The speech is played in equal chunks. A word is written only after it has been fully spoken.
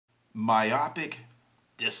Myopic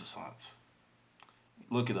dissonance.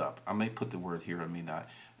 Look it up. I may put the word here, I may not.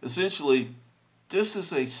 Essentially, this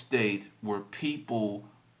is a state where people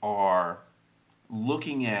are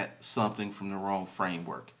looking at something from the wrong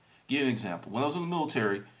framework. Give you an example. When I was in the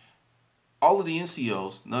military, all of the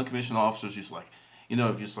NCOs, non-commissioned officers, just like, if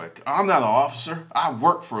you're just like, I'm not an officer, I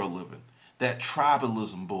work for a living. That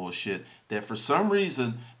tribalism bullshit that for some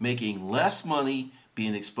reason making less money,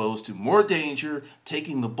 being exposed to more danger,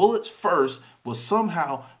 taking the bullets first was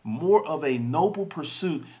somehow more of a noble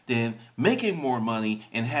pursuit than making more money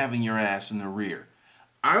and having your ass in the rear.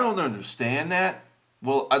 I don't understand that.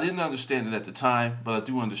 Well, I didn't understand it at the time, but I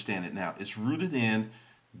do understand it now. It's rooted in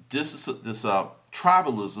this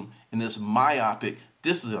tribalism and this myopic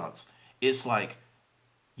dissonance. It's like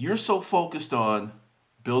you're so focused on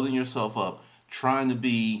building yourself up, trying to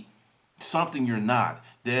be something you're not,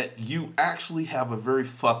 that you actually have a very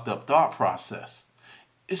fucked up thought process.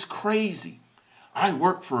 It's crazy. I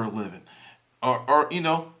work for a living. Or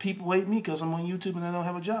people hate me because I'm on YouTube and I don't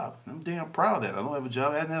have a job. I'm damn proud of that. I don't have a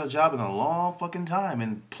job. I hadn't had a job in a long fucking time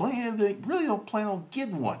and really don't plan on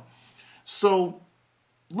getting one. So,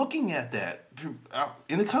 looking at that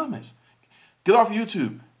in the comments, get off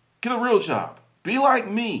YouTube. Get a real job. Be like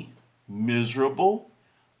me. Miserable,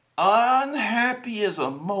 unhappy as a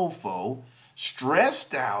mofo,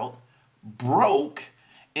 stressed out, broke,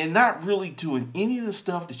 and not really doing any of the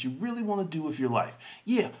stuff that you really want to do with your life.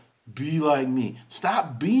 Yeah, be like me.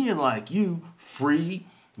 Stop being like you, free,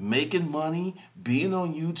 making money, being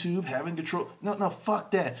on YouTube, having control. No,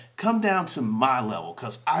 fuck that. Come down to my level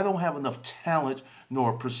because I don't have enough talent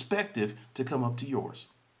nor perspective to come up to yours.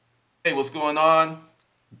 Hey, what's going on?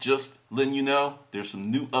 Just letting you know, there's some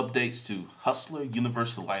new updates to Hustler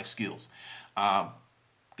Universal Life Skills.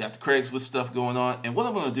 Got the Craigslist stuff going on. And what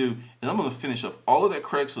I'm going to do is I'm going to finish up all of that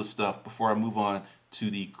Craigslist stuff before I move on to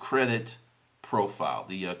the credit profile,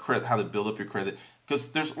 the credit, how to build up your credit.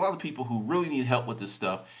 Because there's a lot of people who really need help with this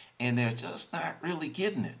stuff, and they're just not really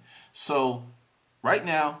getting it. So right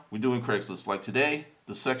now, we're doing Craigslist. Like today,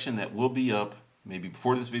 the section that will be up, maybe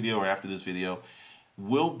before this video or after this video,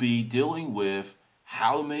 will be dealing with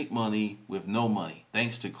how to make money with no money.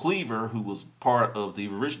 Thanks to Cleaver, who was part of the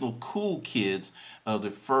original cool kids of the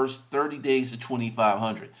first 30 days to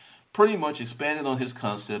 2,500. Pretty much expanded on his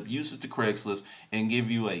concept, uses the Craigslist, and give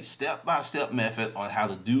you a step-by-step method on how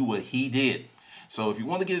to do what he did. So if you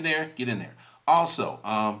want to get in there, get in there. Also,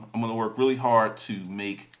 I'm going to work really hard to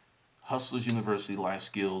make Hustlers University Life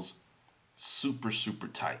Skills super, super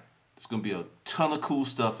tight. There's going to be a ton of cool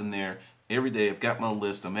stuff in there. Every day I've got my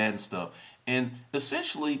list, I'm adding stuff. And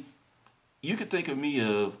essentially, you could think of me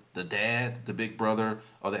of the dad, the big brother,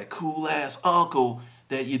 or that cool ass uncle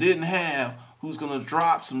that you didn't have who's going to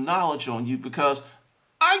drop some knowledge on you, because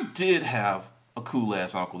I did have a cool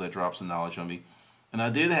ass uncle that dropped some knowledge on me. And I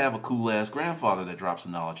did have a cool ass grandfather that dropped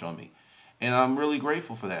some knowledge on me. And I'm really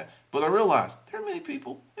grateful for that. But I realized there are many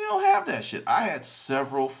people who don't have that shit. I had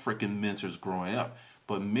several freaking mentors growing up.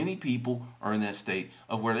 But many people are in that state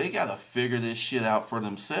of where they got to figure this shit out for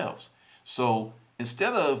themselves. So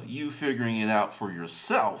instead of you figuring it out for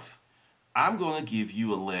yourself, I'm going to give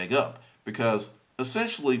you a leg up. Because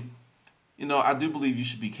essentially, I do believe you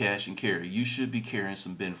should be cash and carry. You should be carrying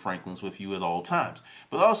some Ben Franklins with you at all times.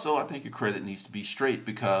 But also, I think your credit needs to be straight,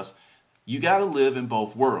 because you got to live in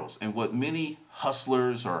both worlds. And what many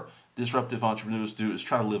hustlers or disruptive entrepreneurs do is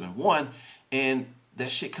try to live in one, and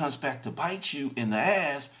that shit comes back to bite you in the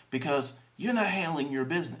ass because you're not handling your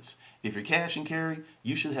business. If you're cash and carry,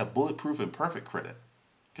 you should have bulletproof and perfect credit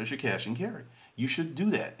because you're cash and carry. You should do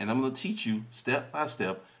that. And I'm going to teach you step by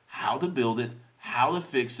step how to build it, how to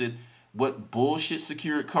fix it, what bullshit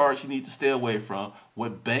secured cards you need to stay away from,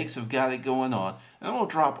 what banks have got it going on. And I'm going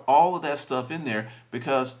to drop all of that stuff in there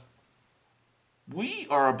because we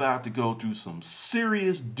are about to go through some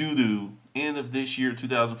serious doo-doo end of this year,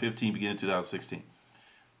 2015, beginning of 2016.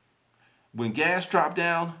 When gas dropped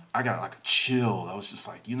down, I got like a chill. I was just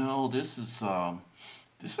like, this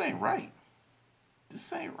ain't right.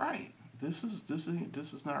 This ain't right. This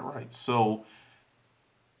is not right. So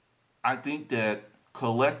I think that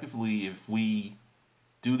collectively, if we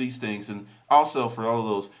do these things, and also for all of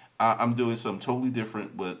those, I'm doing something totally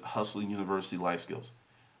different with Hustling University Life Skills.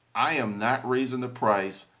 I am not raising the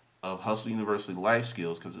price of Hustling University Life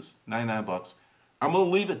Skills because it's $99. I'm going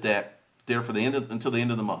to leave it there for until the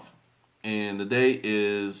end of the month. And the day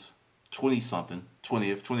is 20-something,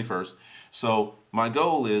 20th, 21st. So my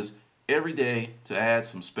goal is every day to add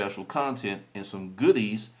some special content and some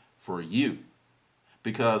goodies for you.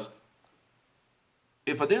 Because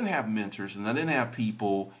if I didn't have mentors and I didn't have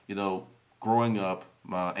people, growing up,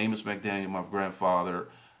 my Amos McDaniel, my grandfather,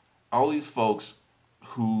 all these folks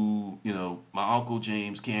who, my Uncle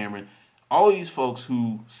James Cameron, all these folks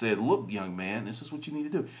who said, look, young man, this is what you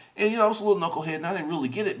need to do. And, I was a little knucklehead and I didn't really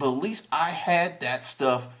get it, but at least I had that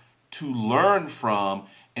stuff to learn from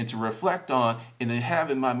and to reflect on and then have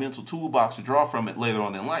in my mental toolbox to draw from it later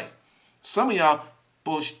on in life. Some of y'all,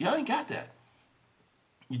 bullshit, y'all ain't got that.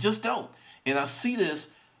 You just don't. And I see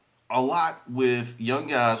this a lot with young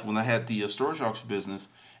guys when I had the storage auction business,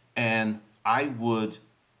 and I would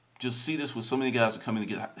just see this with so many guys that come in to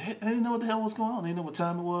get, they didn't know what the hell was going on. They didn't know what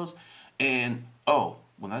time it was. And,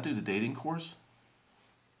 when I do the dating course,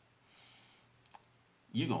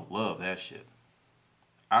 you're going to love that shit.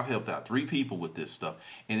 I've helped out 3 people with this stuff,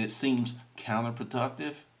 and it seems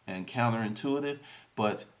counterproductive and counterintuitive,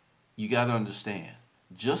 but you got to understand,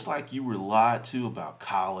 just like you were lied to about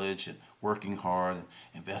college and working hard and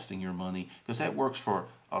investing your money, because that works for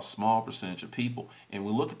a small percentage of people. And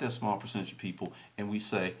we look at that small percentage of people and we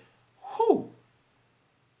say, whew,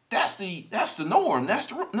 that's the norm.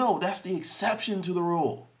 No, that's the exception to the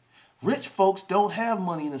rule. Rich folks don't have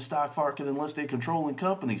money in the stock market unless they're controlling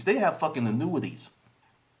companies. They have fucking annuities.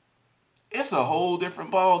 It's a whole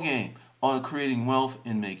different ball game on creating wealth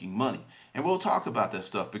and making money. And we'll talk about that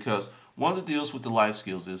stuff, because one of the deals with the life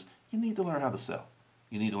skills is you need to learn how to sell.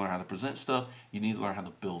 You need to learn how to present stuff. You need to learn how to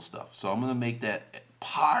build stuff. So I'm going to make that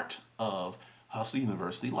part of Hustle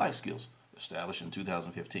University Life Skills, established in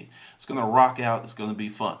 2015. It's going to rock out. It's going to be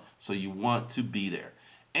fun. So you want to be there.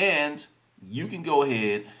 And you can go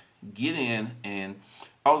ahead, get in, and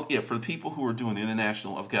for the people who are doing the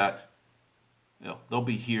international, I've got, they'll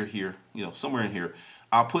be here, somewhere in here.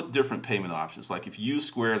 I'll put different payment options. Like if you use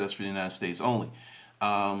Square, that's for the United States only.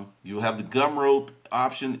 You'll have the Gumroad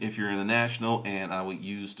option if you're international, and I would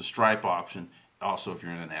use the Stripe option also if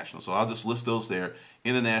you're international. So I'll just list those there.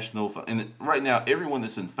 International, and right now everyone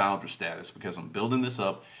is in founder status because I'm building this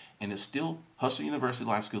up, and it's still, Hustle University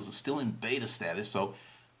Life Skills is still in beta status. So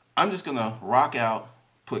I'm just gonna rock out,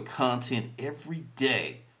 put content every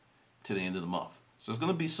day to the end of the month. So it's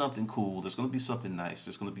gonna be something cool. There's gonna be something nice.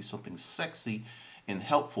 There's gonna be something sexy and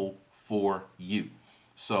helpful for you.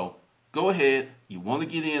 So go ahead. You want to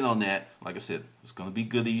get in on that. Like I said, it's going to be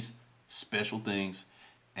goodies, special things.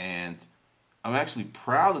 And I'm actually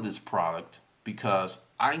proud of this product because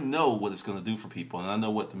I know what it's going to do for people. And I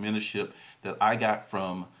know what the mentorship that I got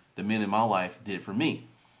from the men in my life did for me.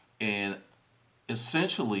 And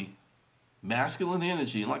essentially, masculine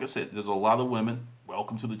energy. And like I said, there's a lot of women.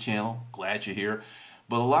 Welcome to the channel. Glad you're here.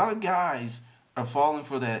 But a lot of guys are falling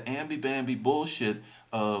for that ambi-bambi bullshit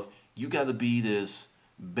of you got to be this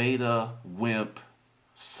beta wimp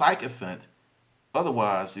sycophant.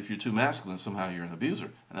 Otherwise, if you're too masculine, somehow you're an abuser.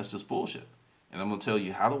 And that's just bullshit. And I'm going to tell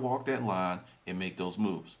you how to walk that line and make those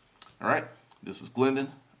moves. All right? This is Glendon.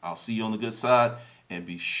 I'll see you on the good side. And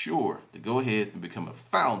be sure to go ahead and become a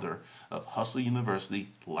founder of Hustle University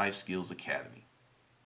Life Skills Academy.